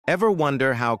Ever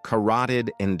wonder how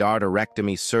carotid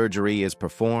endarterectomy surgery is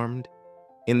performed?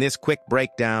 In this quick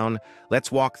breakdown, let's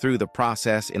walk through the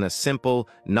process in a simple,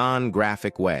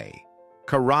 non-graphic way.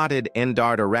 Carotid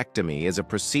endarterectomy is a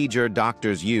procedure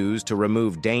doctors use to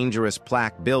remove dangerous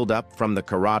plaque buildup from the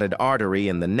carotid artery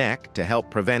in the neck to help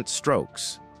prevent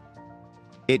strokes.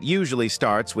 It usually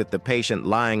starts with the patient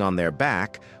lying on their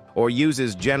back or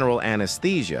uses general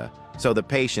anesthesia so the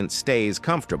patient stays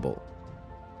comfortable.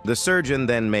 The surgeon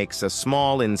then makes a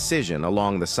small incision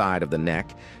along the side of the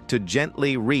neck to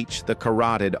gently reach the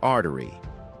carotid artery.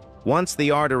 Once the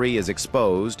artery is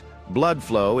exposed, blood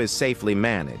flow is safely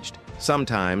managed,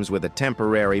 sometimes with a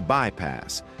temporary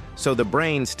bypass, so the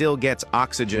brain still gets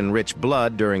oxygen-rich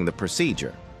blood during the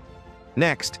procedure.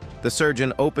 Next, the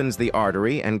surgeon opens the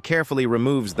artery and carefully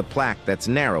removes the plaque that's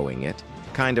narrowing it,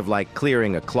 kind of like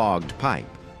clearing a clogged pipe.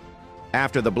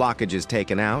 After the blockage is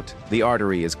taken out, the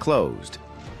artery is closed,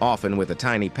 often with a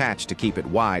tiny patch to keep it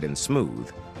wide and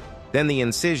smooth. Then the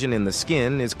incision in the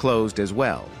skin is closed as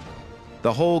well.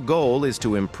 The whole goal is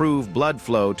to improve blood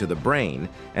flow to the brain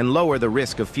and lower the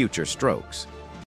risk of future strokes.